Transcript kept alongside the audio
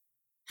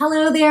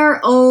Hello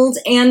there, old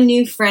and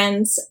new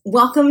friends.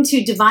 Welcome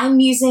to Divine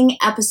Musing,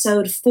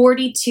 episode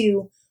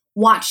 42,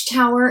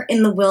 Watchtower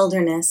in the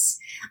Wilderness.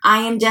 I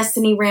am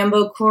Destiny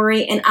Rambo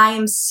Corey, and I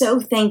am so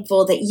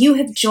thankful that you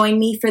have joined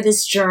me for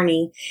this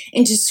journey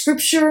into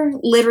scripture,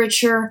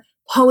 literature,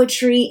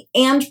 poetry,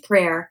 and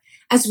prayer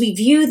as we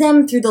view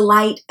them through the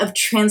light of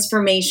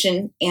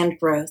transformation and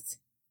growth.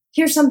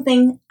 Here's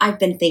something I've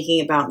been thinking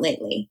about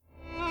lately.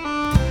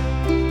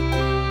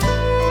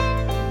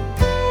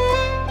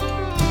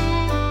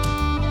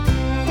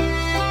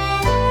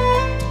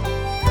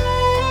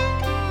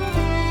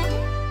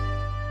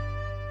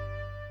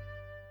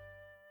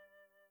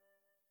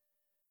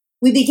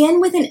 We begin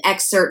with an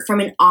excerpt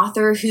from an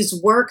author whose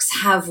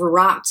works have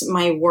rocked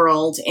my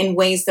world in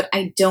ways that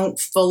I don't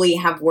fully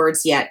have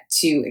words yet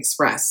to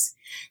express.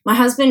 My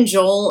husband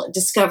Joel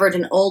discovered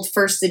an old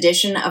first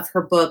edition of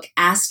her book,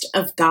 Asked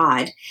of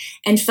God,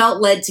 and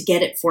felt led to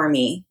get it for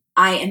me.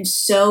 I am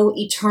so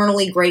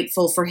eternally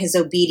grateful for his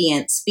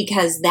obedience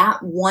because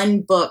that one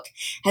book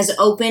has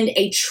opened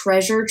a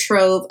treasure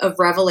trove of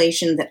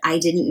revelation that I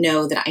didn't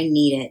know that I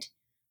needed.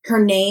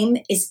 Her name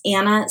is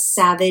Anna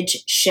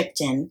Savage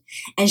Shipton,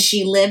 and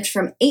she lived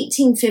from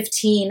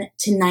 1815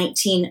 to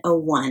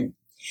 1901.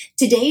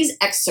 Today's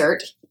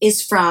excerpt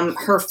is from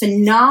her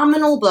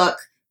phenomenal book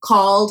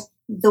called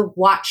The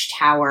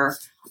Watchtower,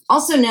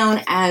 also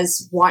known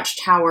as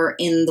Watchtower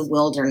in the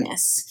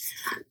Wilderness.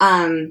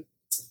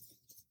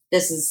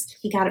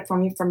 He got it for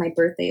me for my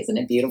birthday. Isn't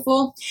it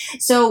beautiful?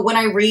 So when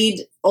I read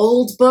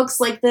old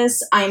books like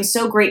this, I am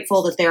so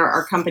grateful that there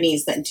are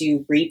companies that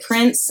do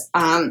reprints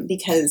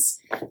because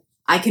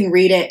I can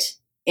read it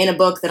in a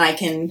book that I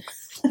can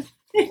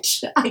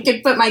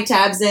put my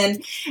tabs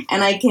in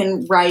and I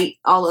can write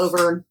all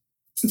over.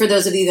 For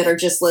those of you that are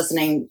just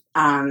listening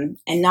and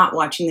not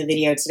watching the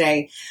video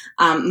today,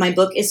 my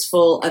book is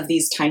full of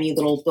these tiny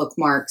little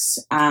bookmarks.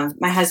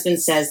 My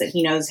husband says that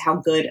he knows how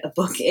good a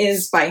book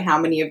is by how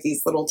many of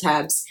these little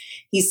tabs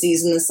he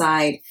sees in the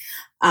side.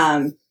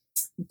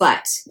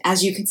 But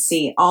as you can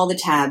see, all the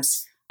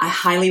tabs, I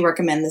highly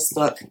recommend this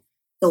book,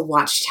 The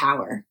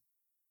Watchtower.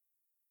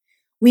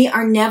 We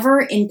are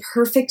never in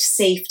perfect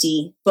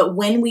safety, but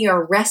when we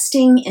are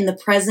resting in the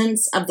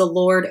presence of the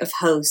Lord of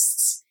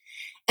hosts.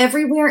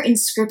 Everywhere in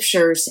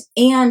scriptures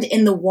and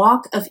in the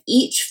walk of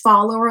each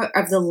follower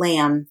of the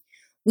Lamb,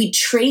 we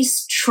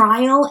trace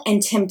trial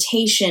and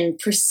temptation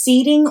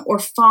preceding or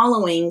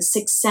following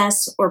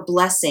success or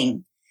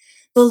blessing.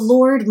 The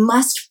Lord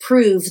must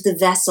prove the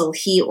vessel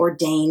he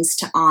ordains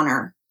to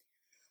honor.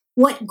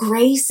 What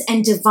grace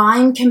and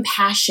divine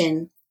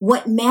compassion,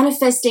 what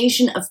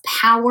manifestation of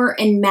power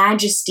and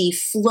majesty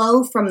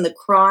flow from the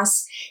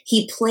cross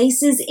he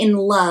places in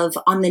love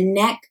on the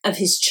neck of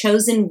his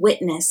chosen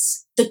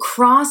witness. The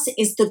cross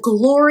is the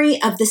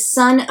glory of the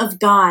Son of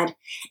God,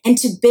 and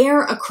to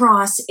bear a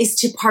cross is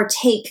to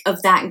partake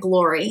of that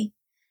glory.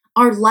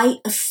 Our light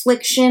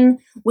affliction,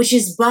 which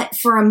is but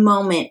for a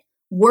moment,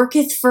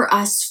 worketh for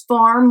us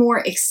far more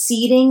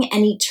exceeding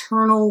and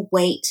eternal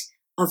weight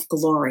of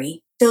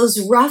glory.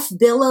 Those rough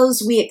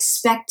billows we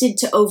expected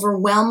to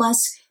overwhelm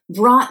us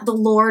brought the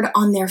Lord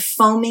on their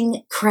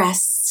foaming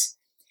crests.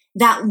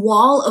 That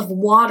wall of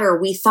water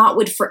we thought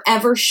would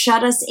forever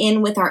shut us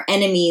in with our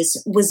enemies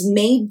was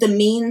made the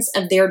means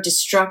of their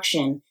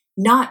destruction,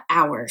 not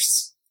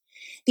ours.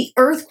 The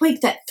earthquake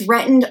that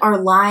threatened our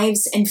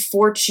lives and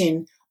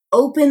fortune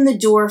opened the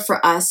door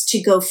for us to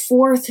go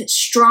forth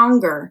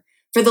stronger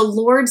for the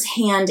Lord's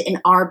hand in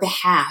our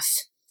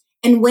behalf.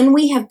 And when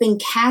we have been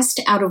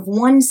cast out of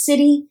one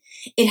city,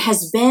 it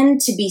has been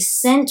to be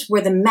sent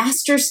where the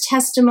Master's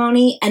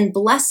testimony and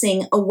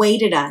blessing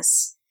awaited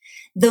us.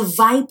 The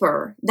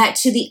viper that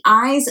to the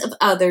eyes of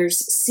others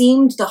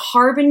seemed the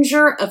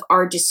harbinger of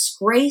our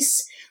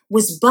disgrace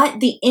was but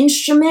the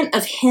instrument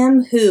of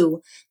him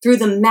who, through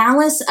the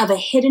malice of a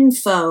hidden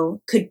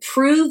foe, could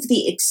prove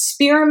the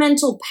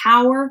experimental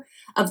power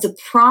of the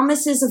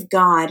promises of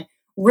God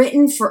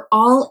written for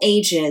all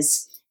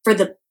ages for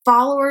the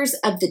followers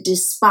of the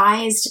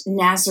despised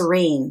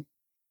Nazarene.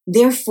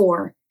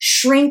 Therefore,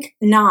 shrink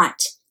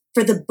not,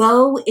 for the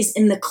bow is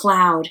in the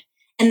cloud,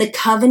 and the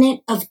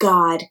covenant of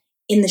God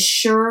in the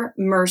sure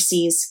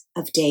mercies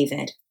of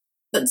David.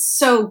 That's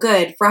so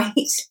good, right?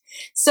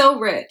 So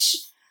rich.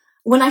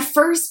 When I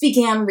first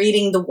began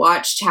reading The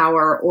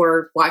Watchtower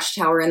or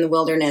Watchtower in the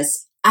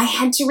Wilderness, I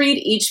had to read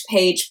each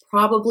page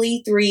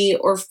probably 3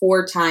 or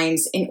 4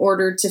 times in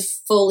order to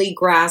fully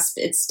grasp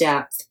its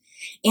depth.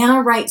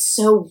 Anna writes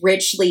so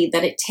richly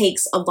that it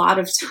takes a lot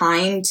of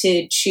time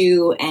to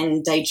chew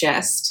and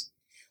digest.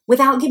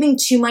 Without giving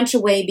too much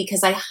away,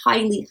 because I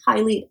highly,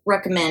 highly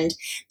recommend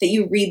that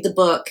you read the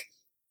book,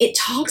 it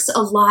talks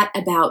a lot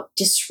about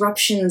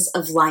disruptions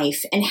of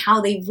life and how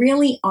they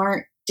really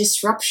aren't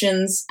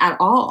disruptions at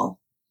all.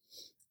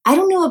 I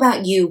don't know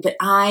about you, but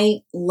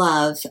I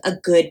love a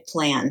good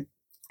plan.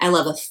 I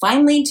love a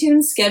finely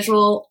tuned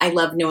schedule. I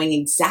love knowing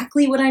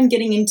exactly what I'm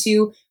getting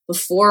into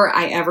before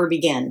I ever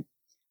begin.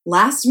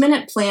 Last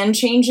minute plan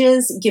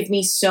changes give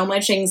me so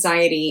much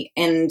anxiety,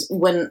 and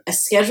when a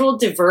schedule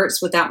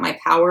diverts without my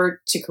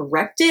power to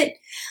correct it,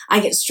 I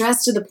get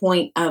stressed to the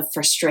point of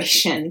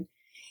frustration.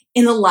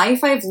 In the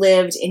life I've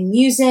lived in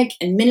music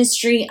and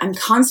ministry, I'm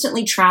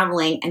constantly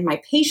traveling, and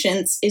my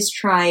patience is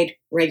tried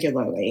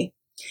regularly.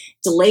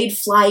 Delayed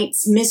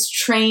flights, missed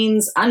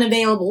trains,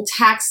 unavailable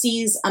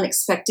taxis,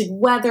 unexpected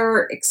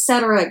weather,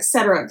 etc.,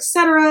 etc.,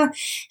 etc.,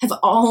 have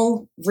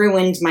all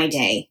ruined my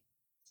day.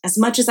 As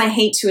much as I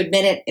hate to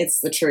admit it, it's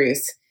the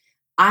truth.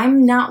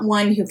 I'm not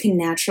one who can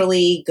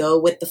naturally go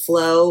with the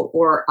flow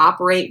or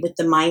operate with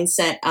the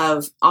mindset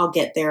of, I'll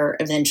get there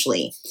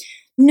eventually.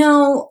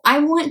 No, I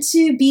want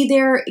to be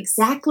there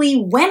exactly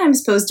when I'm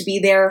supposed to be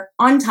there,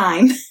 on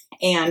time,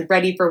 and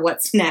ready for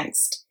what's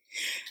next.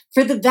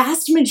 For the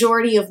vast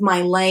majority of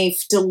my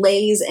life,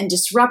 delays and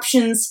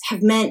disruptions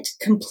have meant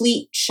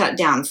complete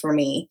shutdown for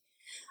me.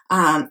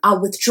 I'll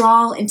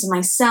withdraw into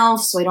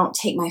myself so I don't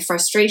take my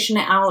frustration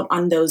out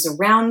on those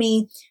around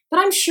me, but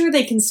I'm sure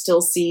they can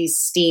still see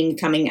steam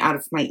coming out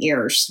of my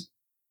ears.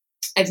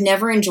 I've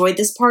never enjoyed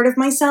this part of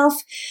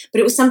myself, but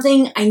it was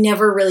something I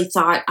never really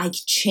thought I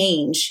could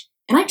change.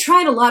 And I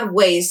tried a lot of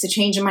ways to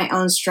change in my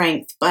own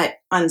strength, but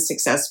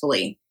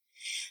unsuccessfully.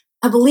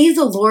 I believe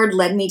the Lord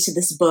led me to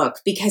this book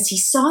because he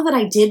saw that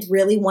I did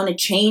really want to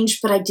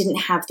change, but I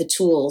didn't have the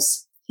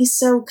tools. He's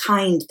so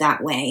kind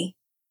that way.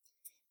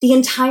 The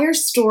entire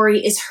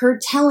story is her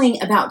telling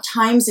about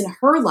times in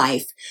her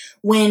life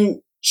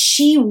when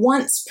she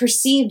once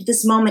perceived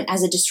this moment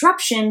as a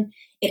disruption.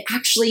 It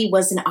actually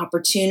was an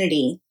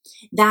opportunity.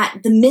 That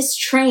the missed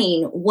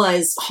train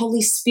was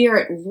Holy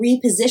Spirit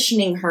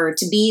repositioning her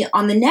to be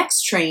on the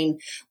next train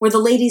where the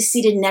lady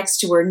seated next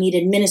to her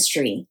needed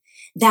ministry.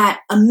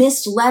 That a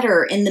missed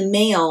letter in the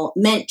mail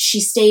meant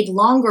she stayed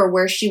longer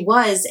where she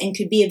was and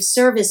could be of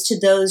service to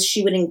those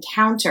she would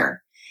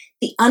encounter.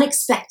 The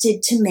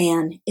unexpected to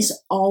man is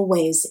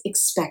always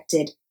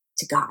expected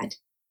to God.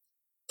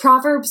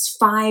 Proverbs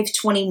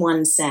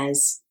 5:21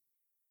 says,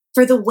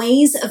 "For the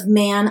ways of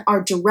man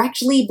are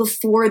directly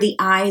before the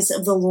eyes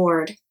of the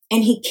Lord,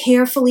 and he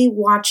carefully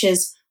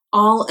watches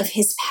all of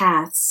his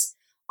paths,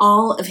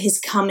 all of his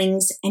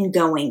comings and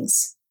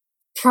goings."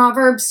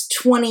 Proverbs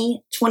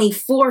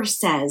 20:24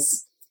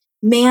 says,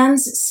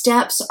 "Man's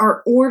steps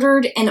are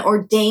ordered and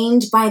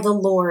ordained by the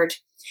Lord.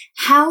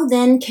 How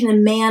then can a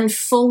man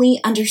fully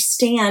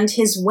understand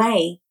his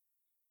way?"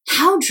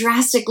 How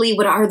drastically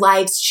would our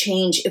lives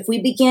change if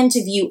we began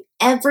to view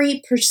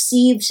every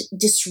perceived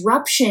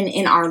disruption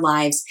in our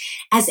lives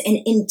as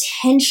an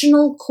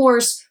intentional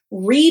course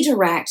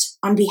redirect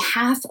on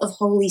behalf of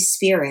Holy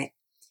Spirit?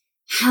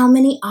 How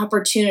many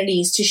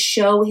opportunities to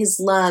show his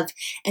love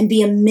and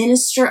be a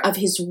minister of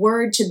his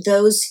word to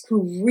those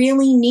who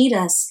really need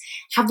us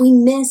have we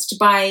missed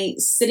by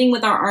sitting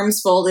with our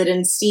arms folded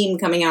and steam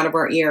coming out of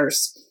our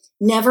ears?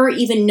 Never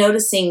even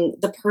noticing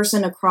the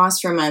person across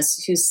from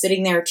us who's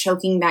sitting there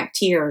choking back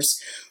tears,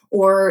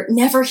 or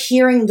never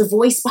hearing the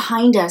voice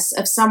behind us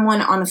of someone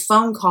on a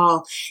phone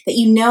call that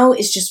you know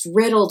is just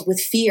riddled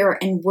with fear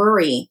and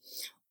worry,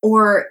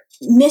 or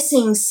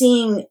missing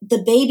seeing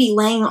the baby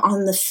laying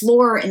on the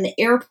floor in the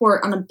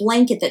airport on a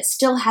blanket that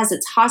still has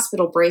its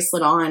hospital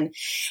bracelet on,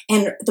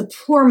 and the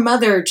poor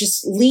mother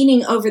just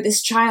leaning over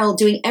this child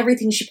doing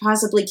everything she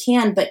possibly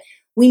can, but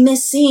we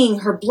miss seeing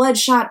her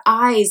bloodshot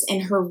eyes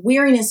and her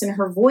weariness in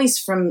her voice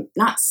from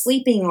not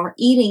sleeping or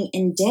eating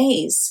in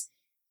days.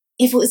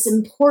 If it was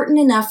important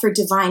enough for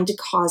divine to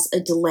cause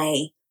a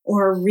delay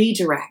or a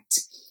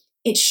redirect,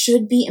 it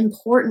should be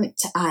important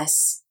to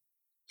us.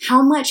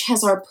 How much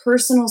has our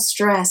personal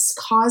stress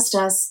caused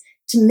us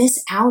to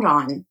miss out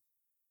on?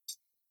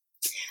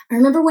 I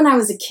remember when I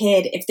was a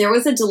kid, if there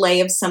was a delay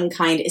of some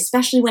kind,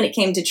 especially when it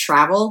came to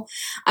travel,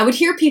 I would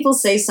hear people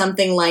say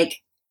something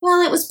like,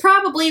 "Well, it was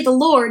probably the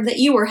Lord that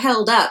you were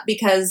held up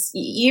because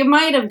you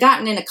might have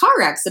gotten in a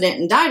car accident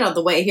and died on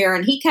the way here,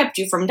 and he kept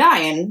you from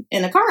dying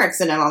in a car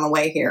accident on the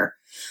way here."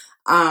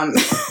 Um,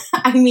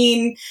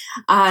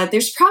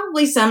 there's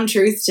probably some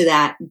truth to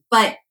that,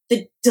 but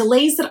the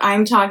delays that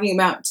I'm talking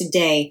about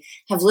today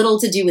have little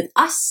to do with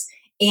us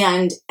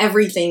and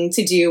everything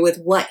to do with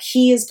what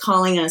he is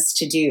calling us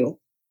to do.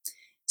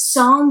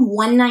 Psalm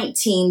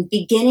 119,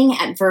 beginning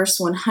at verse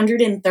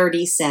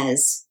 130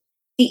 says,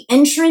 "The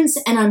entrance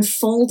and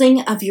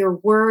unfolding of your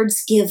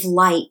words give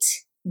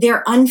light.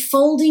 Their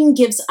unfolding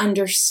gives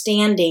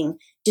understanding,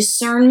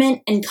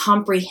 discernment, and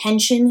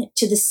comprehension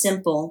to the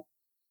simple.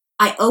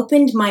 I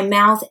opened my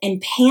mouth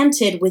and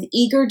panted with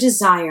eager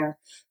desire,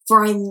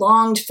 for I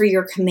longed for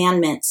your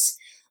commandments.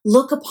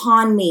 Look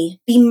upon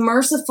me, be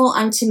merciful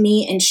unto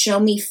me, and show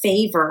me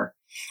favor,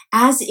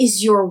 as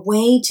is your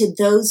way to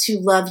those who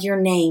love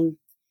your name.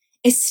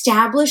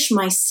 Establish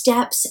my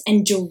steps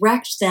and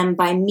direct them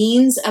by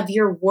means of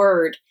your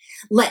word.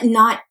 Let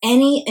not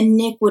any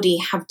iniquity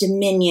have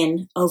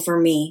dominion over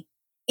me."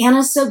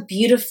 Anna so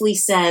beautifully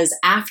says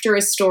after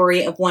a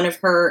story of one of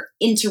her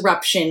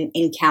interruption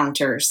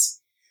encounters,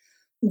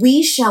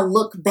 "We shall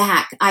look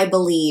back, I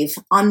believe,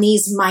 on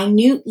these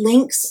minute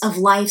links of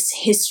life's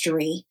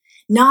history,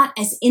 not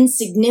as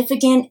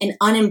insignificant and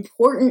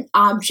unimportant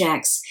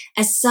objects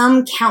as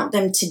some count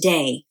them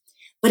today,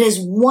 but as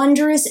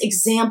wondrous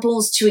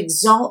examples to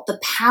exalt the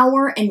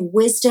power and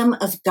wisdom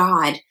of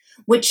God,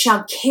 which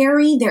shall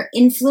carry their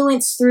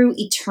influence through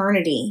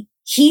eternity.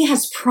 He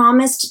has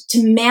promised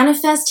to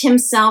manifest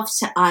himself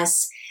to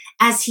us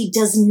as he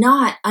does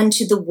not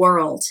unto the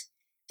world.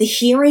 The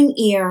hearing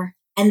ear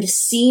and the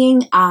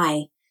seeing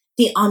eye,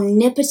 the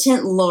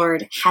omnipotent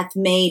Lord hath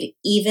made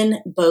even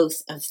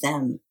both of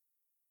them.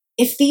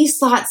 If these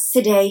thoughts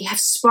today have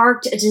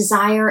sparked a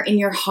desire in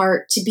your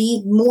heart to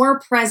be more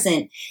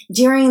present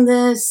during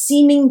the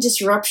seeming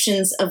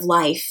disruptions of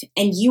life,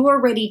 and you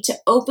are ready to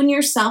open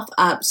yourself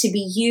up to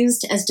be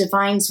used as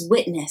divine's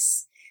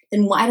witness,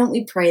 then why don't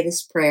we pray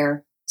this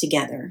prayer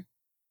together?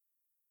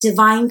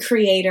 Divine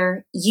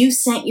Creator, you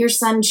sent your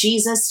Son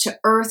Jesus to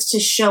earth to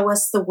show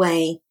us the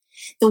way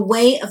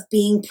of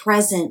being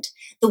present,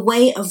 the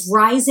way of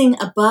rising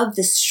above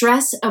the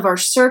stress of our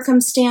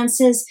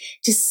circumstances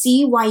to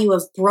see why you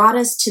have brought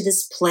us to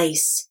this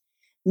place.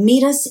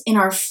 Meet us in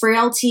our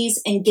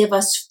frailties and give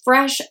us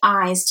fresh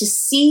eyes to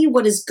see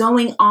what is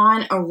going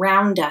on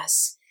around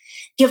us.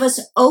 Give us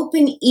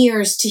open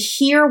ears to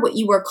hear what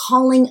you are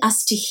calling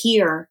us to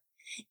hear.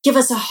 Give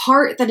us a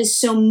heart that is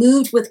so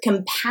moved with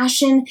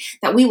compassion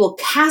that we will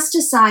cast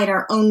aside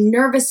our own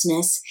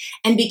nervousness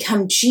and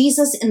become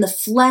Jesus in the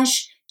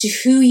flesh to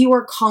who you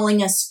are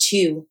calling us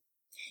to.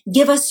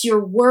 Give us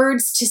your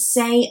words to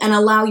say and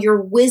allow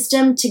your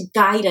wisdom to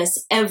guide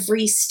us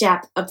every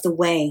step of the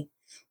way.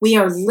 We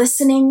are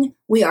listening,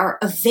 we are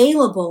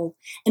available,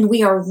 and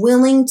we are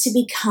willing to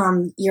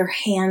become your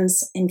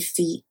hands and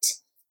feet.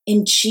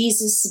 In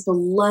Jesus'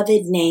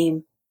 beloved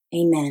name,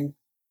 amen.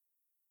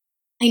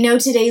 I know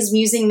today's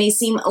musing may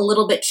seem a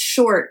little bit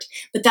short,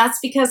 but that's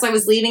because I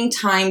was leaving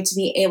time to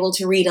be able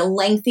to read a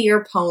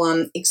lengthier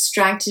poem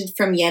extracted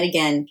from, yet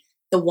again,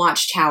 The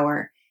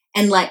Watchtower,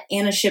 and let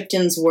Anna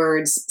Shipton's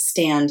words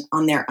stand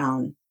on their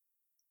own.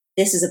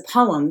 This is a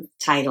poem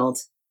titled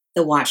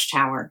The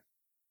Watchtower.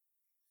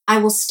 I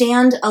will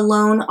stand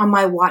alone on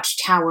my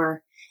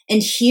watchtower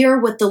and hear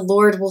what the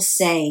Lord will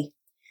say.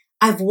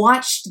 I've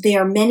watched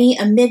there many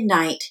a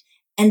midnight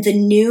and the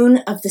noon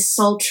of the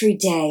sultry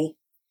day.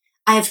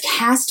 I have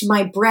cast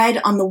my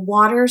bread on the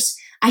waters,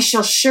 I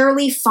shall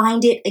surely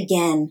find it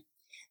again,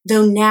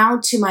 though now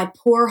to my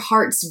poor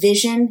heart's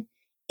vision,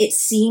 it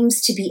seems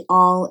to be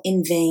all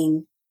in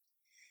vain.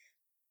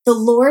 The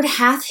Lord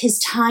hath his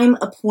time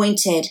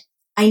appointed,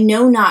 I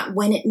know not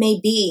when it may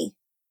be,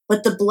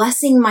 but the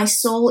blessing my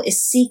soul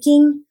is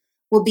seeking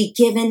will be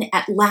given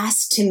at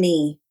last to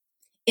me.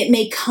 It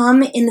may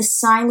come in the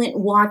silent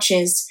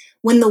watches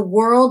when the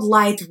world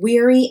lieth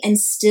weary and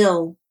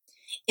still.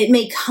 It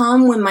may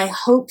come when my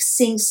hope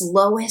sinks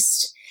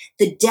lowest,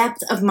 the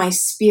depth of my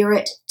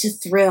spirit to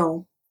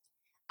thrill.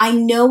 I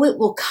know it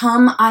will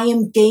come, I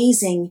am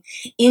gazing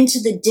into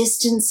the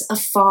distance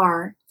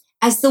afar,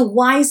 as the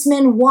wise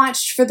men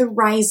watched for the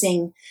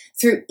rising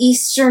through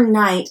eastern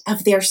night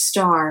of their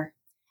star.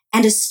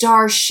 And a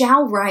star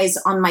shall rise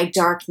on my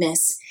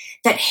darkness,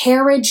 that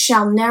Herod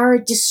shall ne'er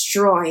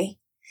destroy.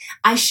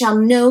 I shall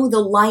know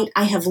the light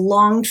I have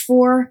longed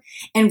for,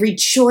 and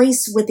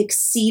rejoice with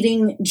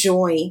exceeding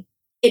joy.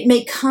 It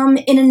may come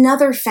in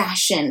another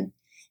fashion,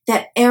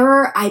 that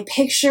error I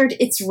pictured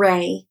its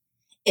ray.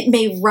 It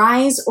may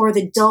rise o'er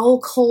the dull,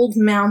 cold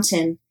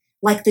mountain,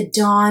 like the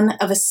dawn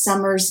of a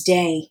summer's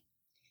day.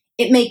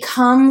 It may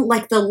come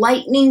like the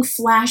lightning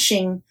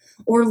flashing,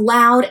 or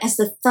loud as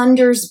the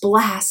thunder's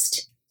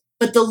blast.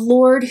 But the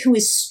Lord, who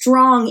is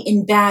strong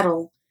in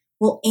battle,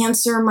 will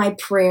answer my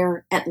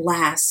prayer at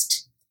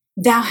last.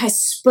 Thou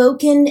hast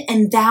spoken,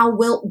 and thou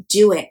wilt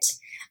do it.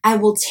 I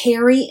will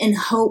tarry in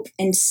hope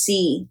and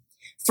see.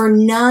 For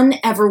none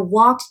ever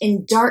walked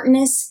in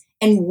darkness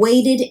and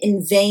waited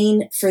in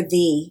vain for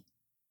thee.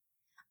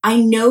 I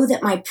know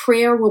that my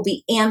prayer will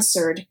be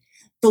answered.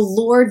 The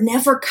Lord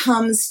never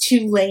comes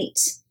too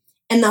late,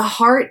 and the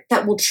heart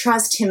that will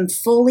trust him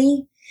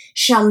fully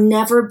shall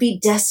never be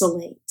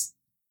desolate.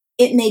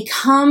 It may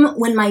come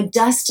when my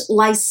dust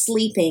lies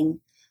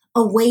sleeping,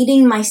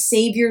 awaiting my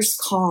Savior's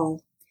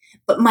call,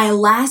 but my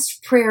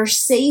last prayer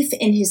safe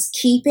in his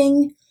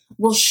keeping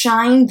will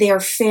shine there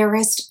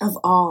fairest of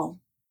all.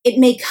 It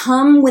may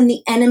come when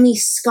the enemy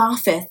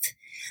scoffeth,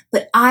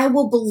 but I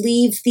will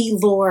believe thee,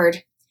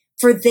 Lord,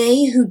 for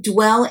they who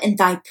dwell in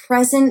thy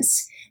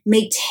presence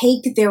may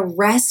take their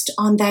rest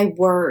on thy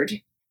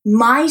word.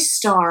 My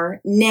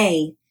star,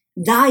 nay,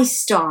 thy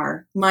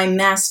star, my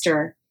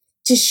master,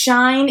 to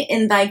shine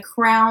in thy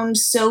crown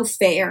so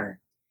fair.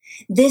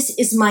 This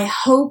is my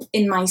hope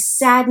in my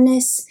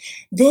sadness.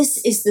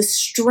 This is the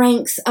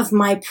strength of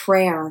my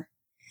prayer.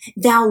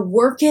 Thou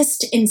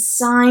workest in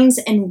signs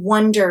and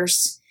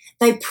wonders.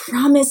 Thy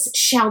promise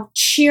shall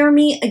cheer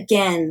me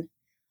again.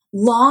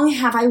 Long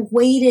have I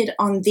waited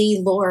on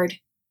thee, Lord.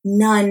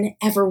 None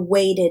ever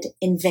waited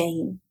in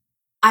vain.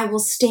 I will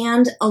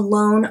stand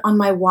alone on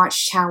my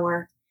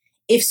watchtower,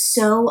 if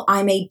so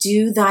I may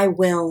do thy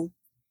will.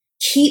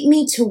 Keep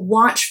me to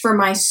watch for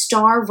my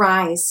star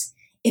rise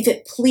If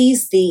it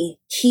please thee,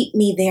 keep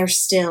me there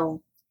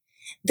still.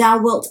 Thou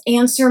wilt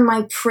answer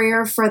my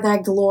prayer for thy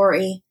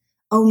glory.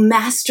 O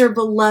Master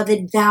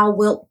beloved, thou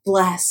wilt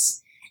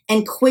bless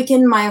and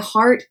quicken my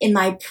heart in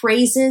thy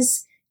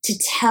praises to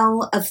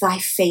tell of thy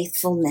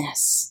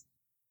faithfulness.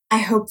 I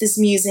hope this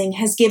musing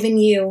has given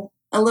you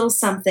a little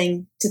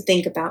something to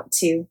think about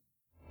too.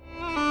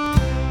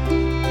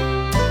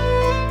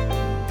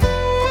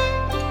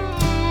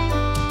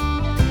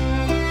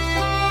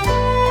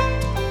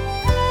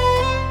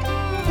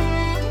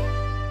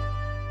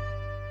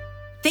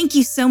 Thank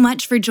you so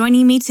much for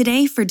joining me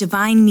today for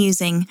Divine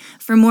Musing.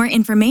 For more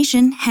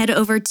information, head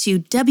over to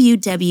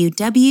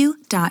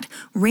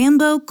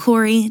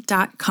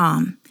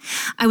www.rambocorey.com.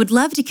 I would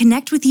love to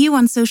connect with you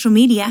on social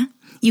media.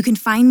 You can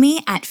find me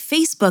at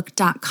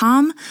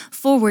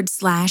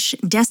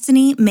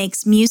facebook.com/Destiny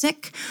Makes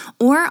Music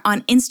or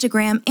on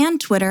Instagram and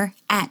Twitter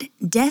at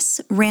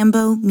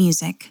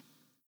DesRamboMusic.